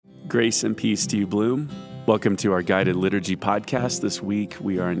Grace and peace to you, Bloom. Welcome to our guided liturgy podcast. This week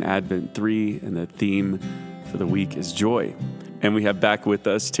we are in Advent 3, and the theme for the week is joy. And we have back with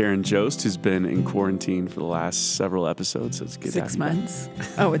us Taryn Jost, who's been in quarantine for the last several episodes. So it's good 6 months.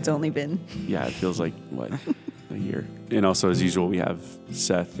 Oh, it's only been. Yeah, it feels like, a year. And also, as usual, we have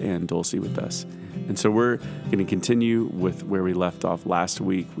Seth and Dulcie with us. And so we're going to continue with where we left off last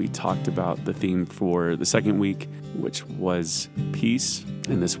week. We talked about the theme for the second week, which was peace.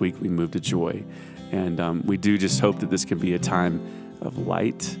 And this week we moved to joy. And we do just hope that this can be a time of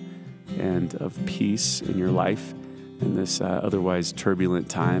light and of peace in your life in this otherwise turbulent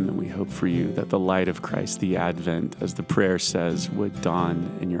time. And we hope for you that the light of Christ, the Advent, as the prayer says, would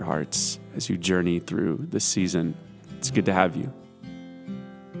dawn in your hearts as you journey through this season. It's good to have you.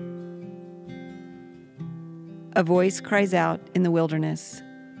 A voice cries out in the wilderness,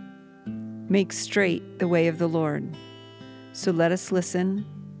 "Make straight the way of the Lord." So let us listen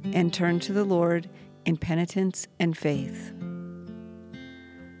and turn to the Lord in penitence and faith.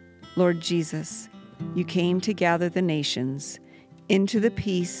 Lord Jesus, you came to gather the nations into the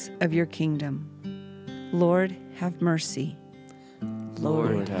peace of your kingdom. Lord, have mercy.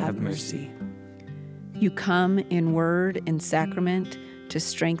 Lord, have mercy. You come in word and sacrament to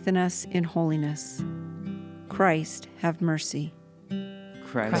strengthen us in holiness. Christ, have mercy.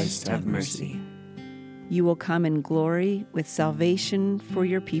 Christ, have mercy. You will come in glory with salvation for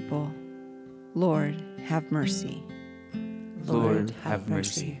your people. Lord, have mercy. Lord, have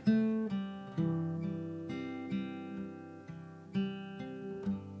mercy.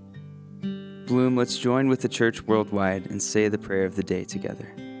 Bloom, let's join with the church worldwide and say the prayer of the day together.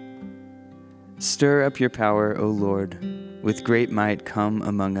 Stir up your power, O Lord, with great might come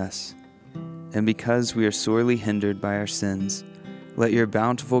among us. And because we are sorely hindered by our sins, let your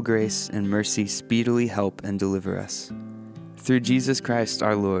bountiful grace and mercy speedily help and deliver us. Through Jesus Christ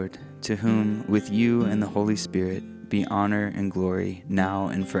our Lord, to whom, with you and the Holy Spirit, be honor and glory now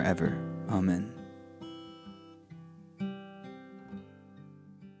and forever. Amen.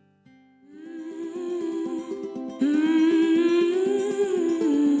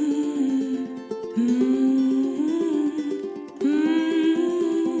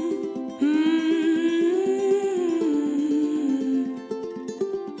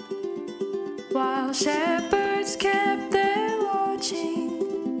 While shepherds kept their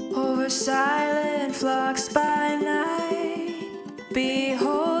watching over silent flocks by night,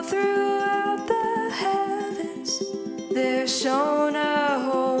 behold, throughout the heavens there shone a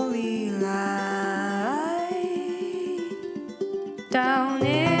holy light. Down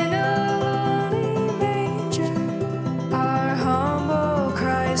in a lowly manger, our humble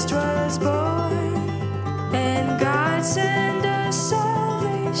Christ was born, and God sent us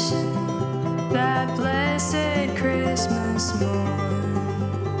salvation that blessed Christmas morn.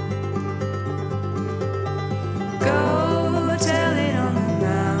 Go tell it on the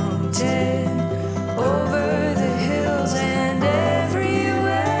mountain, over the hills and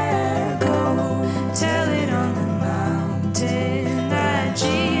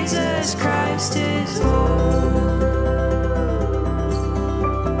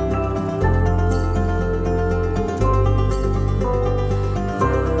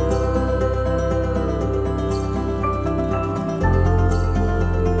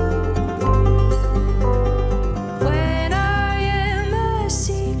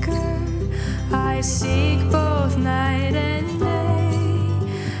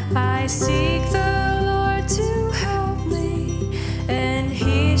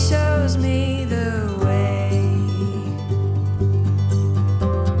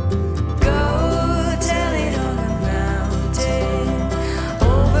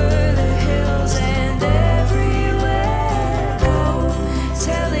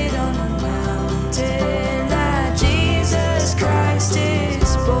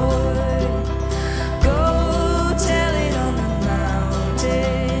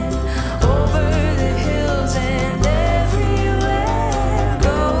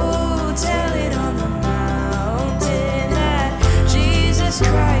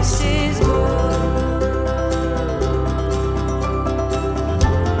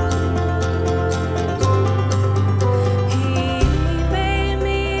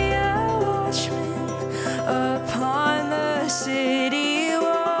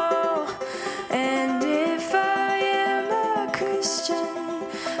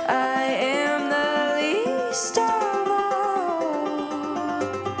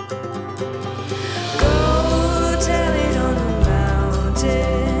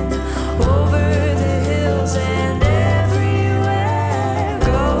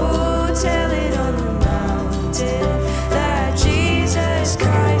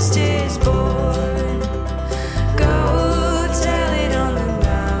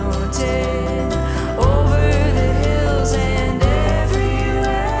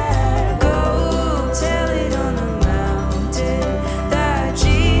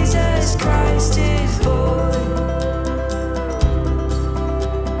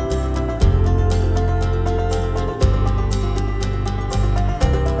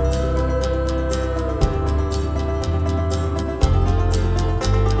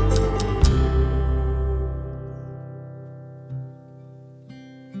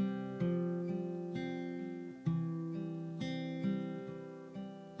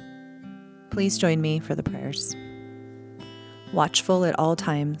Please join me for the prayers. Watchful at all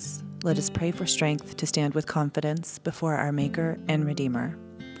times, let us pray for strength to stand with confidence before our Maker and Redeemer.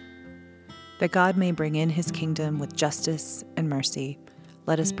 That God may bring in his kingdom with justice and mercy,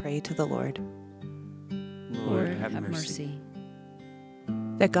 let us pray to the Lord. Lord, have mercy.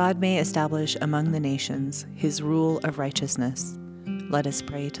 That God may establish among the nations his rule of righteousness, let us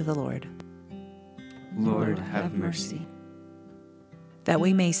pray to the Lord. Lord, have mercy. That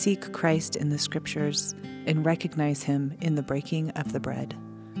we may seek Christ in the Scriptures and recognize him in the breaking of the bread,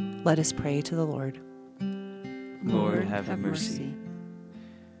 let us pray to the Lord. Lord, have mercy.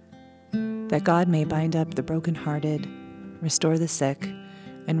 That God may bind up the brokenhearted, restore the sick,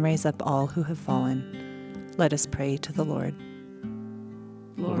 and raise up all who have fallen, let us pray to the Lord.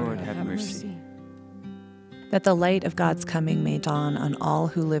 Lord, have mercy. That the light of God's coming may dawn on all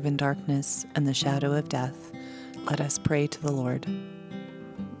who live in darkness and the shadow of death, let us pray to the Lord.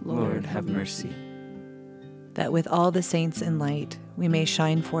 Lord, have mercy. That with all the saints in light we may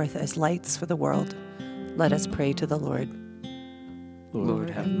shine forth as lights for the world, let us pray to the Lord. Lord,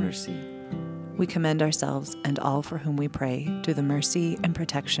 have mercy. We commend ourselves and all for whom we pray to the mercy and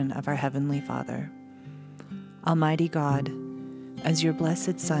protection of our Heavenly Father. Almighty God, as your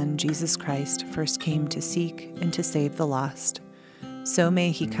blessed Son, Jesus Christ, first came to seek and to save the lost, so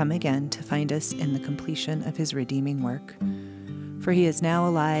may he come again to find us in the completion of his redeeming work. For he is now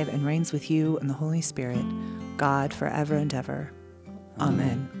alive and reigns with you in the Holy Spirit, God forever and ever.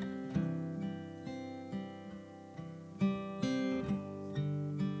 Amen.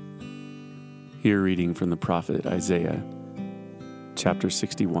 Here reading from the prophet Isaiah, chapter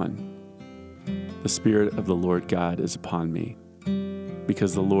 61. The Spirit of the Lord God is upon me,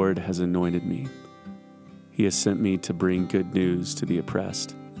 because the Lord has anointed me. He has sent me to bring good news to the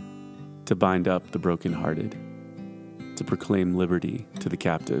oppressed, to bind up the brokenhearted, to proclaim liberty to the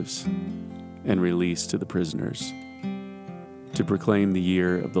captives, and release to the prisoners, to proclaim the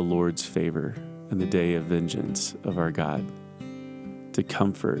year of the Lord's favor and the day of vengeance of our God, to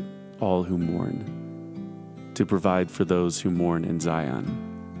comfort all who mourn, to provide for those who mourn in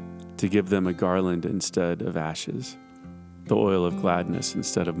Zion, to give them a garland instead of ashes, the oil of gladness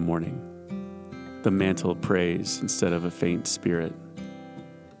instead of mourning, the mantle of praise instead of a faint spirit.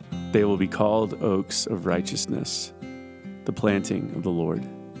 They will be called oaks of righteousness, the planting of the Lord,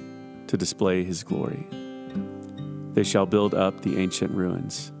 to display his glory. They shall build up the ancient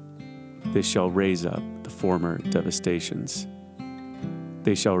ruins. They shall raise up the former devastations.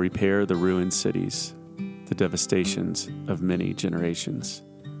 They shall repair the ruined cities, the devastations of many generations.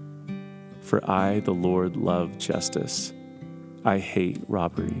 For I, the Lord, love justice. I hate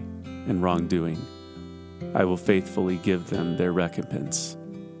robbery and wrongdoing. I will faithfully give them their recompense,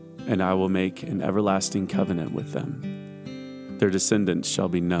 and I will make an everlasting covenant with them. Their descendants shall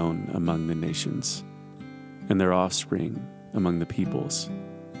be known among the nations, and their offspring among the peoples.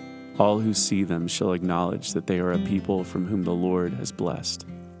 All who see them shall acknowledge that they are a people from whom the Lord has blessed.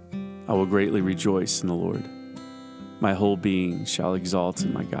 I will greatly rejoice in the Lord. My whole being shall exalt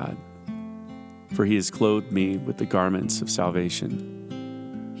in my God. For he has clothed me with the garments of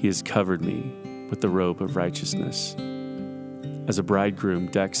salvation. He has covered me with the robe of righteousness. As a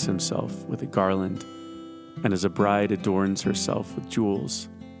bridegroom decks himself with a garland, and as a bride adorns herself with jewels.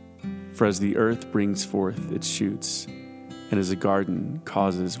 For as the earth brings forth its shoots, and as a garden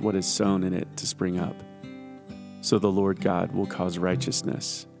causes what is sown in it to spring up, so the Lord God will cause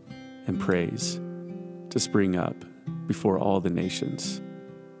righteousness and praise to spring up before all the nations.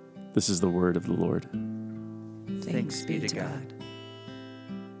 This is the word of the Lord. Thanks be to God.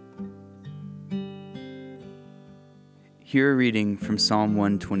 Hear a reading from Psalm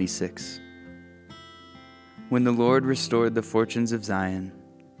 126. When the Lord restored the fortunes of Zion,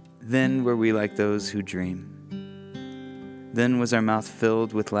 then were we like those who dream. Then was our mouth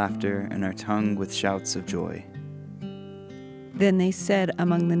filled with laughter and our tongue with shouts of joy. Then they said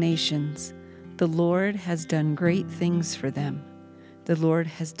among the nations, "The Lord has done great things for them. The Lord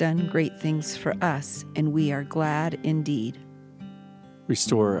has done great things for us, and we are glad indeed."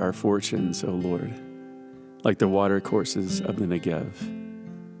 Restore our fortunes, O Lord, like the watercourses of the Negev.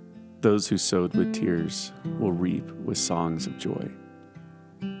 Those who sowed with tears will reap with songs of joy.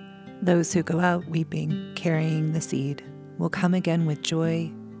 Those who go out weeping, carrying the seed, will come again with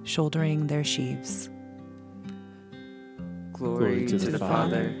joy, shouldering their sheaves. Glory to the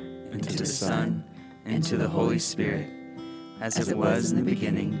Father, and to the Son, and to the Holy Spirit, as it was in the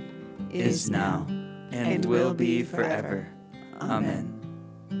beginning, is now, and will be forever. Amen.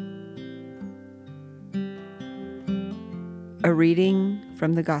 A reading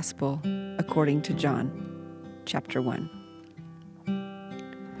from the Gospel according to John, chapter 1.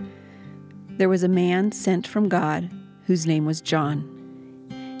 There was a man sent from God whose name was John.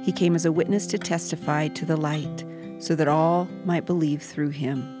 He came as a witness to testify to the light, so that all might believe through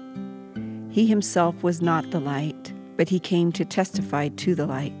him. He himself was not the light, but he came to testify to the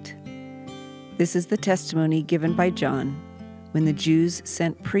light. This is the testimony given by John when the Jews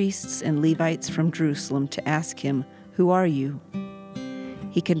sent priests and Levites from Jerusalem to ask him, "Who are you?"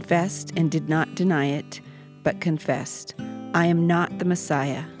 He confessed and did not deny it, but confessed, "I am not the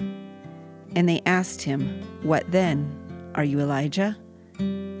Messiah." And they asked him, "What then? Are you Elijah?"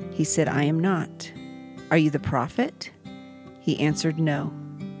 He said, "I am not." "Are you the prophet?" He answered, "No."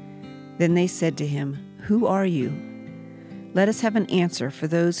 Then they said to him, "Who are you? Let us have an answer for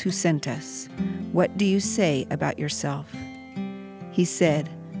those who sent us. What do you say about yourself?" He said,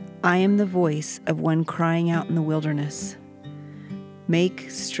 "I am the voice of one crying out in the wilderness, 'Make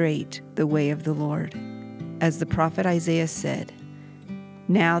straight the way of the Lord.' As the prophet Isaiah said,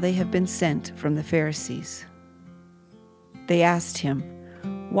 'Now they have been sent from the Pharisees.'" They asked him,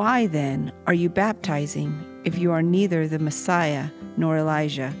 "Why then are you baptizing if you are neither the Messiah nor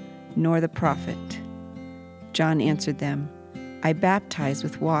Elijah nor the prophet?" John answered them, "I baptize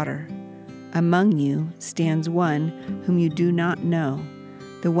with water. Among you stands one whom you do not know,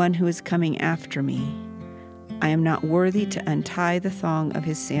 the one who is coming after me. I am not worthy to untie the thong of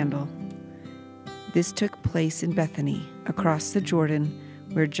his sandal." This took place in Bethany, across the Jordan,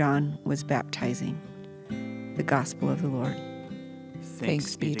 where John was baptizing. The Gospel of the Lord.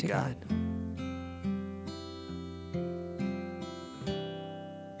 Thanks be to God.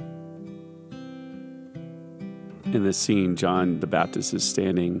 In this scene, John the Baptist is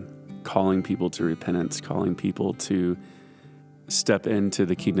standing, calling people to repentance, calling people to step into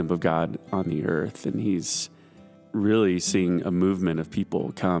the kingdom of God on the earth. And he's really seeing a movement of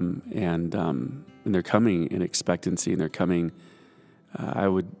people come, and they're coming in expectancy, and they're coming, I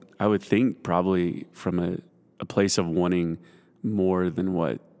would think, probably from a place of wanting more than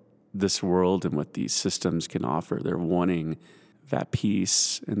what this world and what these systems can offer. They're wanting that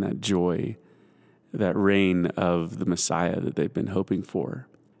peace and that joy, that reign of the Messiah that they've been hoping for.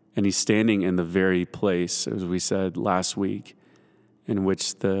 And he's standing in the very place, as we said last week, in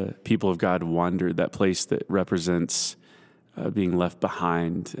which the people of God wandered, that place that represents being left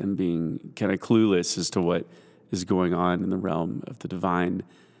behind and being kind of clueless as to what is going on in the realm of the divine.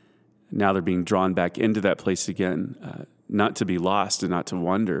 Now they're being drawn back into that place again, not to be lost and not to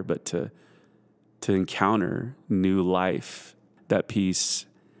wander, but to encounter new life, that peace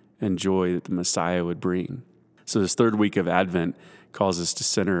and joy that the Messiah would bring. So this third week of Advent calls us to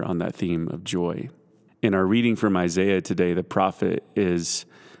center on that theme of joy. In our reading from Isaiah today, the prophet is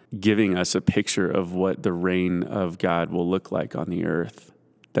giving us a picture of what the reign of God will look like on the earth,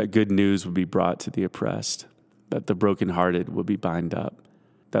 that good news would be brought to the oppressed, that the brokenhearted would be bound up,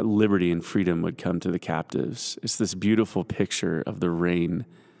 that liberty and freedom would come to the captives. It's this beautiful picture of the reign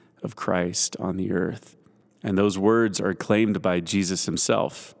of Christ on the earth. And those words are claimed by Jesus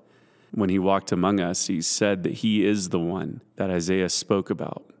himself. When he walked among us, he said that he is the one that Isaiah spoke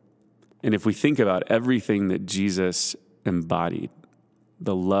about. And if we think about everything that Jesus embodied,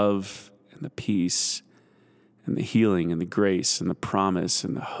 the love and the peace and the healing and the grace and the promise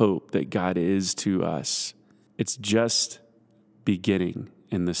and the hope that God is to us, it's just beginning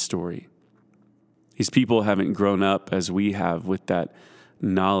in this story. These people haven't grown up as we have with that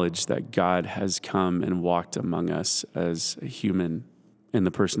knowledge that God has come and walked among us as a human in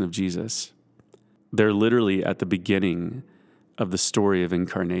the person of Jesus. They're literally at the beginning of the story of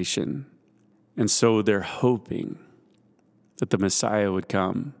incarnation. And so they're hoping that the Messiah would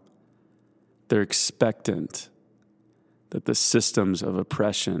come. They're expectant that the systems of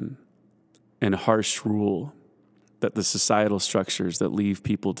oppression and harsh rule, that the societal structures that leave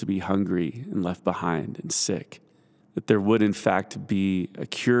people to be hungry and left behind and sick, that there would in fact be a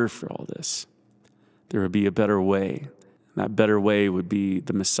cure for all this. There would be a better way. And that better way would be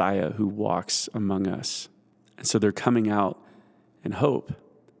the Messiah who walks among us. And so they're coming out in hope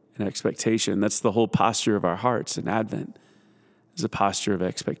and expectation. That's the whole posture of our hearts in Advent, is a posture of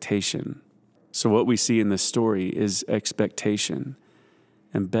expectation. So what we see in this story is expectation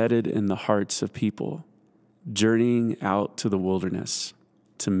embedded in the hearts of people, journeying out to the wilderness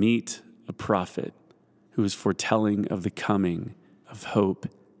to meet a prophet who is foretelling of the coming of hope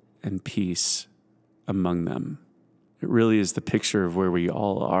and peace among them. It really is the picture of where we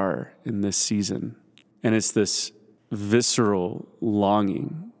all are in this season. And it's this visceral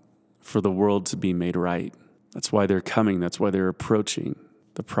longing for the world to be made right. That's why they're coming. That's why they're approaching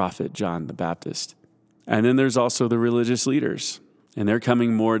the prophet John the Baptist. And then there's also the religious leaders, and they're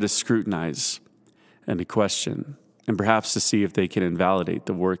coming more to scrutinize and to question and perhaps to see if they can invalidate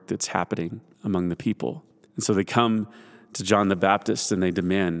the work that's happening among the people. And so they come to John the Baptist and they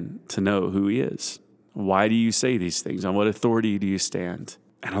demand to know who he is. Why do you say these things? On what authority do you stand?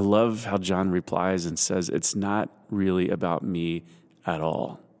 And I love how John replies and says, it's not really about me at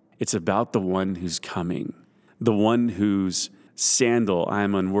all. It's about the one who's coming, the one whose sandal I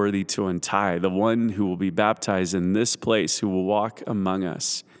am unworthy to untie, the one who will be baptized in this place, who will walk among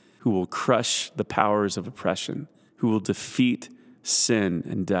us, who will crush the powers of oppression, who will defeat sin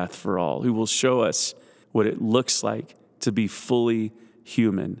and death for all, who will show us what it looks like to be fully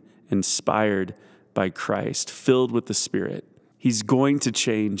human, inspired by Christ, filled with the Spirit. He's going to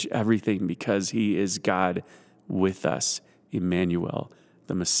change everything because he is God with us, Emmanuel,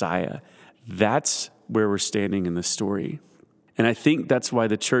 the Messiah. That's where we're standing in the story. And I think that's why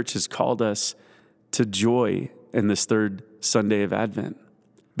the church has called us to joy in this third Sunday of Advent,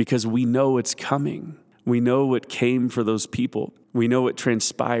 because we know it's coming. We know what came for those people. We know what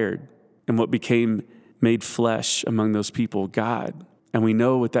transpired and what became made flesh among those people, God. And we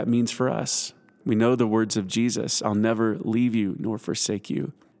know what that means for us. We know the words of Jesus, I'll never leave you nor forsake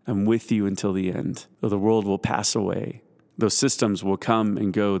you. I'm with you until the end. Though the world will pass away, though systems will come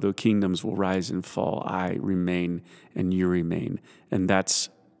and go, though kingdoms will rise and fall, I remain and you remain. And that's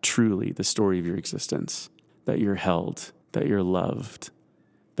truly the story of your existence, that you're held, that you're loved,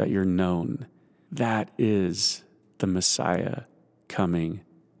 that you're known. That is the Messiah coming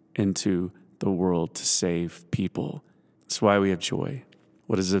into the world to save people. That's why we have joy.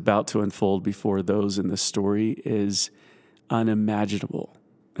 What is about to unfold before those in this story is unimaginable.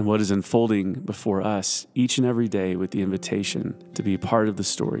 And what is unfolding before us each and every day with the invitation to be part of the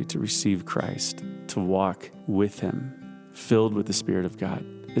story, to receive Christ, to walk with him, filled with the Spirit of God,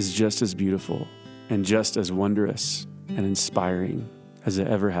 is just as beautiful and just as wondrous and inspiring as it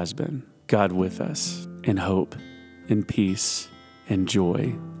ever has been. God with us in hope, in peace, in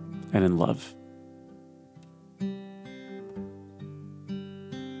joy, and in love.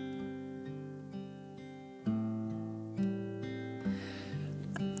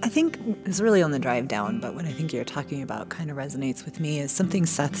 I think it's really on the drive down, but what I think you're talking about kind of resonates with me is something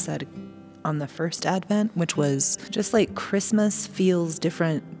Seth said on the first Advent, which was just like Christmas feels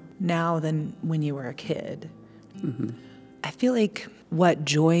different now than when you were a kid. Mm-hmm. I feel like what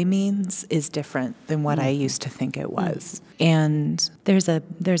joy means is different than what I used to think it was. And there's a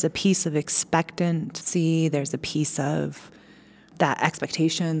piece of expectancy, there's a piece of that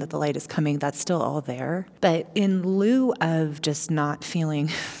expectation that the light is coming, that's still all there. But in lieu of just not feeling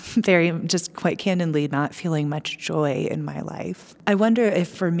just quite candidly, not feeling much joy in my life, I wonder if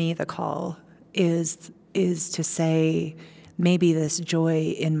for me the call is to say maybe this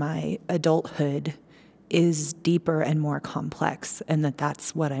joy in my adulthood is deeper and more complex, and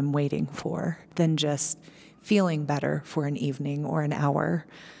that's what I'm waiting for than just feeling better for an evening or an hour.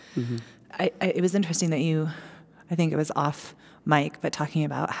 Mm-hmm. It was interesting that I think it was off mic, but talking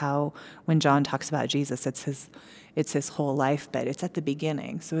about how when John talks about Jesus, it's his whole life, but it's at the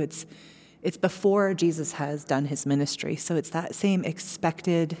beginning. So it's before Jesus has done his ministry. So it's that same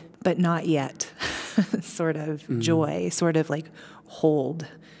expected, but not yet sort of joy, sort of like hold,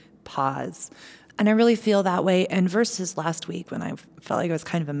 pause. And I really feel that way. And versus last week when I felt like I was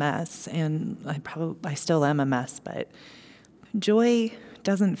kind of a mess, and I still am a mess, but joy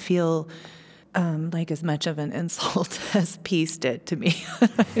doesn't feel like as much of an insult as peace did to me.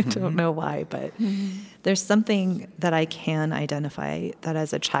 I don't know why, but there's something that I can identify that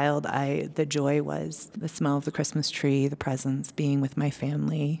as a child, the joy was the smell of the Christmas tree, the presents, being with my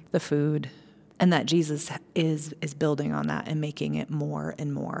family, the food, and that Jesus is building on that and making it more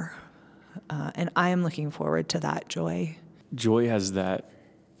and more. And I am looking forward to that joy. Joy has that,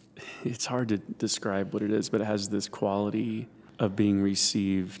 it's hard to describe what it is, but it has this quality of being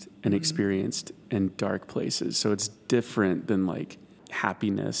received and experienced in dark places. So it's different than like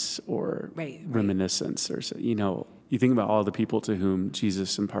happiness or reminiscence or, you think about all the people to whom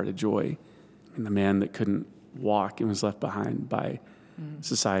Jesus imparted joy, and the man that couldn't walk and was left behind by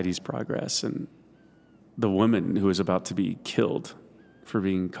society's progress, and the woman who was about to be killed for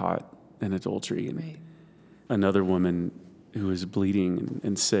being caught in adultery, and another woman who was bleeding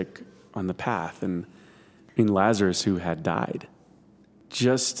and sick on the path, and Lazarus who had died.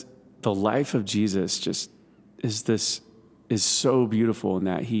 Just the life of Jesus is so beautiful in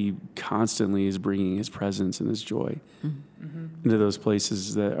that he constantly is bringing his presence and his joy into those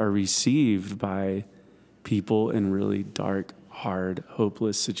places that are received by people in really dark, hard,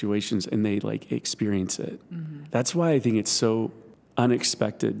 hopeless situations, and they experience it. That's why I think it's so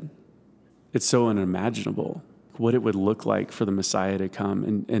unexpected. It's so unimaginable what it would look like for the Messiah to come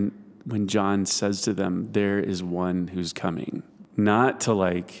and when John says to them, there is one who's coming, not to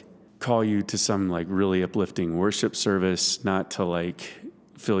like call you to some like really uplifting worship service, not to like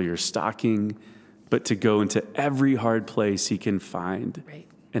fill your stocking, but to go into every hard place he can find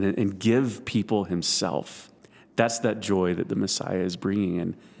and give people himself. That's that joy that the Messiah is bringing.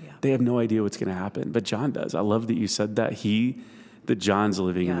 And they have no idea what's going to happen, but John does. I love that you said that. That John's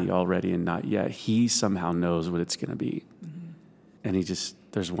living in the already and not yet. He somehow knows what it's going to be. And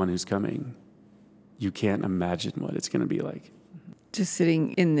there's one who's coming. You can't imagine what it's going to be like. Just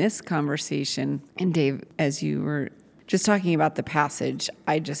sitting in this conversation, and Dave, as you were just talking about the passage,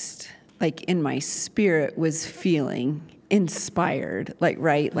 I just, like in my spirit, was feeling inspired, like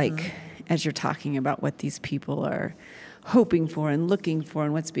as you're talking about what these people are hoping for and looking for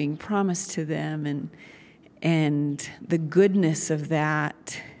and what's being promised to them and the goodness of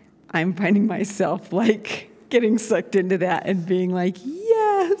that, I'm finding myself like getting sucked into that and being like,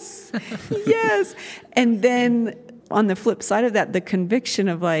 yes, yes. And then on the flip side of that, the conviction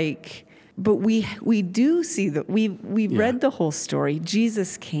of like, but we do see that we read the whole story.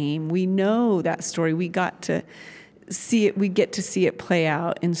 Jesus came. We know that story. We got to see it. We get to see it play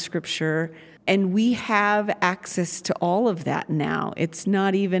out in Scripture. And we have access to all of that now. It's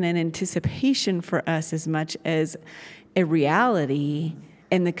not even an anticipation for us as much as a reality.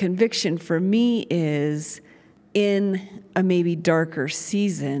 And the conviction for me is in a maybe darker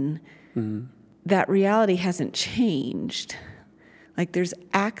season, that reality hasn't changed. Like there's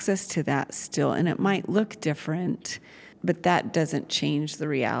access to that still, and it might look different, but that doesn't change the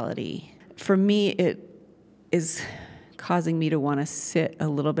reality. For me, it is causing me to want to sit a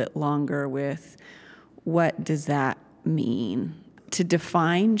little bit longer with what does that mean? To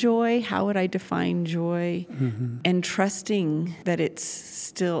define joy, how would I define joy? And trusting that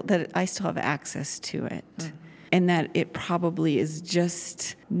that I still have access to it. And that it probably is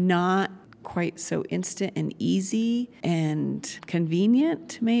just not quite so instant and easy and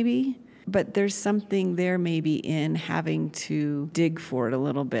convenient, maybe. But there's something there maybe in having to dig for it a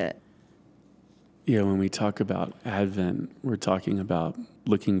little bit. Yeah, when we talk about Advent, we're talking about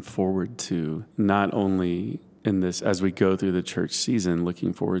looking forward to not only in this, as we go through the church season,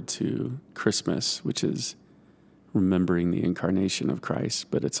 looking forward to Christmas, which is remembering the incarnation of Christ,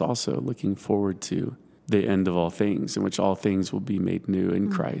 but it's also looking forward to the end of all things, in which all things will be made new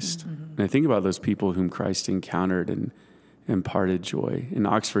in Christ. And I think about those people whom Christ encountered and imparted joy. And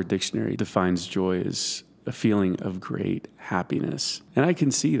Oxford Dictionary defines joy as a feeling of great happiness. And I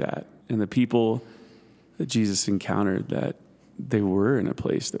can see that. And the people that Jesus encountered, that they were in a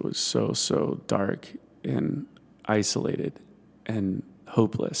place that was so dark and isolated and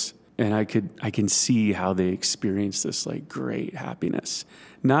hopeless. And I can see how they experienced this like great happiness,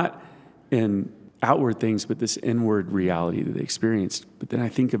 not in outward things, but this inward reality that they experienced. But then I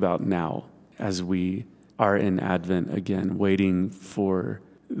think about now, as we are in Advent again, waiting for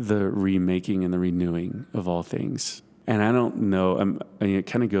the remaking and the renewing of all things. And I don't know, it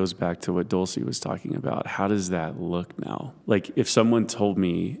kind of goes back to what Dulcie was talking about. How does that look now? Like if someone told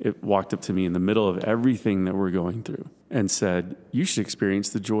me, it walked up to me in the middle of everything that we're going through and said, you should experience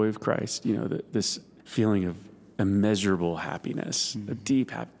the joy of Christ, this feeling of immeasurable happiness, a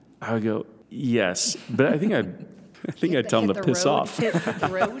deep happiness, I would go, yes. But I think I'd tell them to piss off. Hit the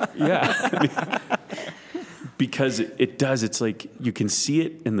road. Yeah. Because it does. It's like you can see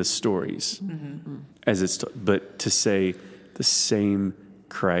it in the stories but to say the same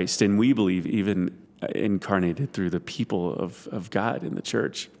Christ, and we believe even incarnated through the people of God in the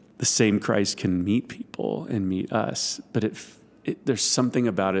church, the same Christ can meet people and meet us. But there's something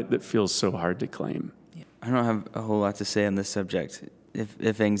about it that feels so hard to claim. I don't have a whole lot to say on this subject.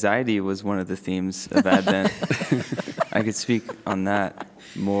 If anxiety was one of the themes of Advent, I could speak on that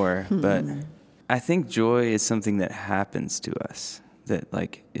more. But I think joy is something that happens to us that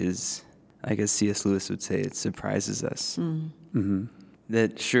is, I guess C.S. Lewis would say, it surprises us.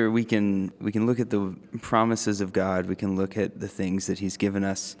 That sure, we can look at the promises of God, we can look at the things that He's given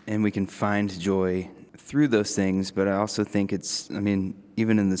us, and we can find joy through those things. But I also think even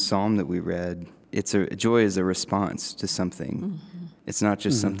in the psalm that we read, joy is a response to something. It's not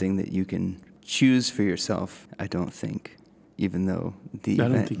just something that you can choose for yourself, I don't think, even though the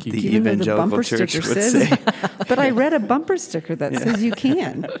evangelical church would say. But I read a bumper sticker that says you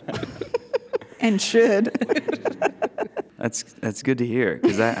can and should. That's good to hear,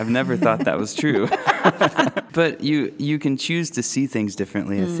 because I've never thought that was true. But you can choose to see things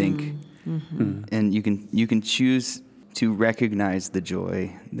differently, I think. And you can choose to recognize the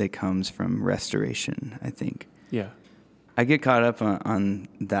joy that comes from restoration, I think. Yeah. I get caught up on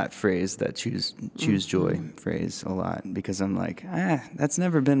that phrase, that choose joy phrase a lot, because I'm like, that's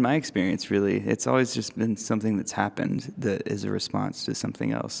never been my experience, really. It's always just been something that's happened that is a response to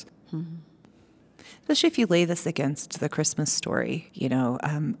something else. Especially if you lay this against the Christmas story.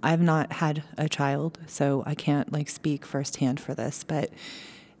 I've not had a child, so I can't speak firsthand for this, but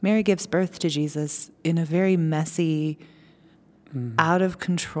Mary gives birth to Jesus in a very messy, out of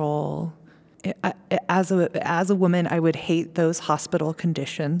control. As a woman, I would hate those hospital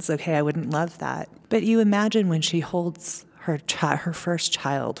conditions. Okay, I wouldn't love that. But you imagine when she holds her first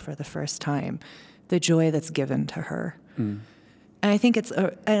child for the first time, the joy that's given to her. And I think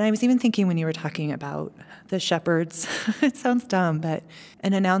and I was even thinking when you were talking about the shepherds, it sounds dumb, but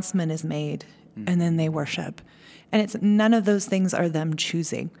an announcement is made and then they worship. And it's none of those things are them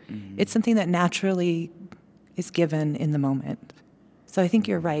choosing. It's something that naturally is given in the moment. So I think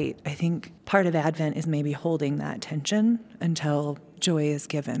you're right. I think part of Advent is maybe holding that tension until joy is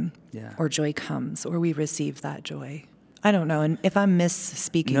given, or joy comes, or we receive that joy. I don't know. And if I'm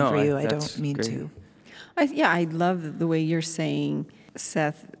misspeaking for you, I don't mean great. to. I love the way you're saying,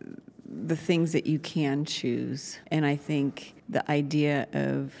 Seth, the things that you can choose. And I think the idea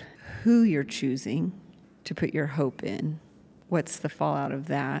of who you're choosing to put your hope in, what's the fallout of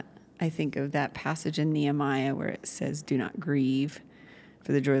that? I think of that passage in Nehemiah where it says, do not grieve,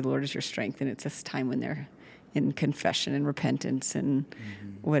 for the joy of the Lord is your strength. And it's this time when they're in confession and repentance and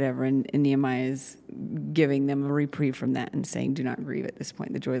whatever. And Nehemiah is giving them a reprieve from that and saying, do not grieve at this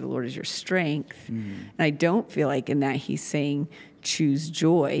point. The joy of the Lord is your strength. And I don't feel like in that he's saying, choose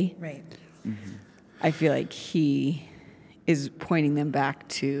joy. Right. I feel like he is pointing them back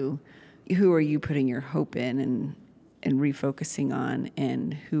to who are you putting your hope in and refocusing on,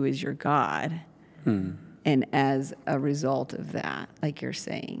 and who is your God. And as a result of that, like you're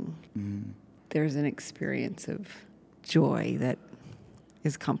saying, there's an experience of joy that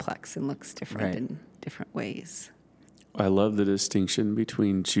is complex and looks different in different ways. I love the distinction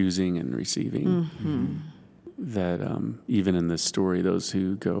between choosing and receiving. That even in this story, those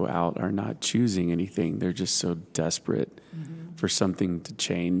who go out are not choosing anything. They're just so desperate for something to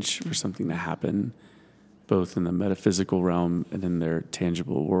change, for something to happen, both in the metaphysical realm and in their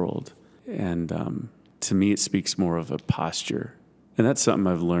tangible world. And to me, it speaks more of a posture. And that's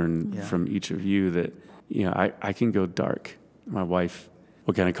something I've learned from each of you, that, I can go dark. My wife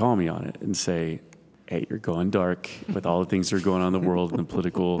will kind of call me on it and say, hey, you're going dark with all the things that are going on in the world and the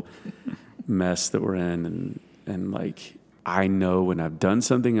political mess that we're in. And I know when I've done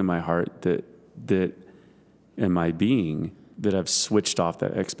something in my heart that in my being, that I've switched off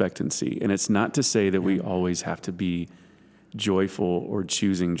that expectancy. And it's not to say that we always have to be joyful or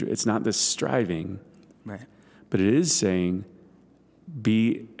choosing. It's not this striving. Right. But it is saying,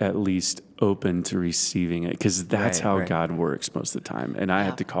 be at least open to receiving it, because that's how God works most of the time. And I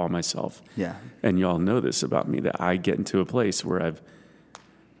have to call myself, and y'all know this about me, that I get into a place where I've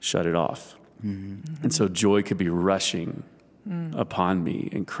shut it off. And so joy could be rushing upon me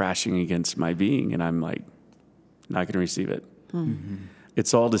and crashing against my being, and I'm like, not going to receive it.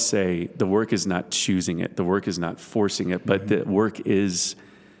 It's all to say the work is not choosing it, the work is not forcing it, but the work is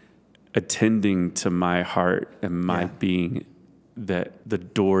attending to my heart and my being, that the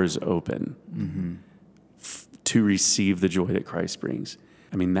doors open to receive the joy that Christ brings.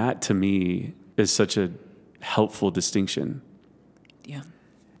 I mean, that to me is such a helpful distinction. Yeah.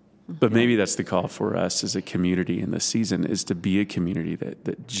 But maybe that's the call for us as a community in this season, is to be a community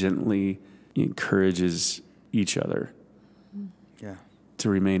that gently encourages each other to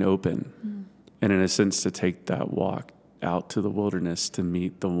remain open. And in a sense, to take that walk out to the wilderness to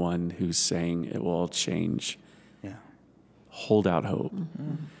meet the one who's saying it will all change. Hold out hope.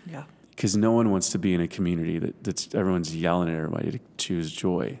 Yeah. Because no one wants to be in a community that's everyone's yelling at everybody to choose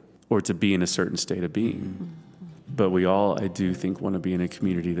joy or to be in a certain state of being. But we all, I do think, want to be in a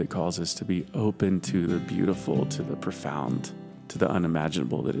community that calls us to be open to the beautiful, to the profound, to the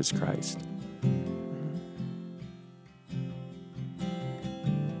unimaginable that is Christ.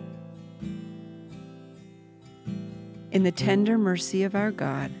 In the tender mercy of our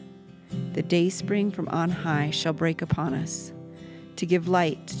God, the dayspring from on high shall break upon us, to give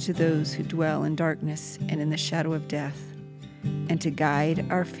light to those who dwell in darkness and in the shadow of death, and to guide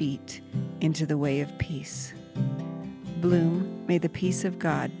our feet into the way of peace. Bloom, may the peace of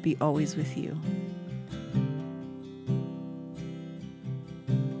God be always with you.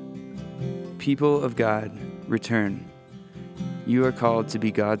 People of God, return. You are called to be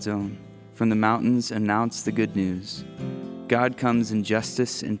God's own. From the mountains, announce the good news. God comes in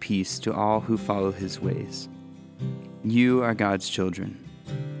justice and peace to all who follow his ways. You are God's children.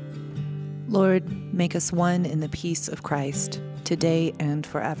 Lord, make us one in the peace of Christ, today and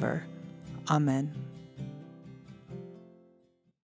forever. Amen.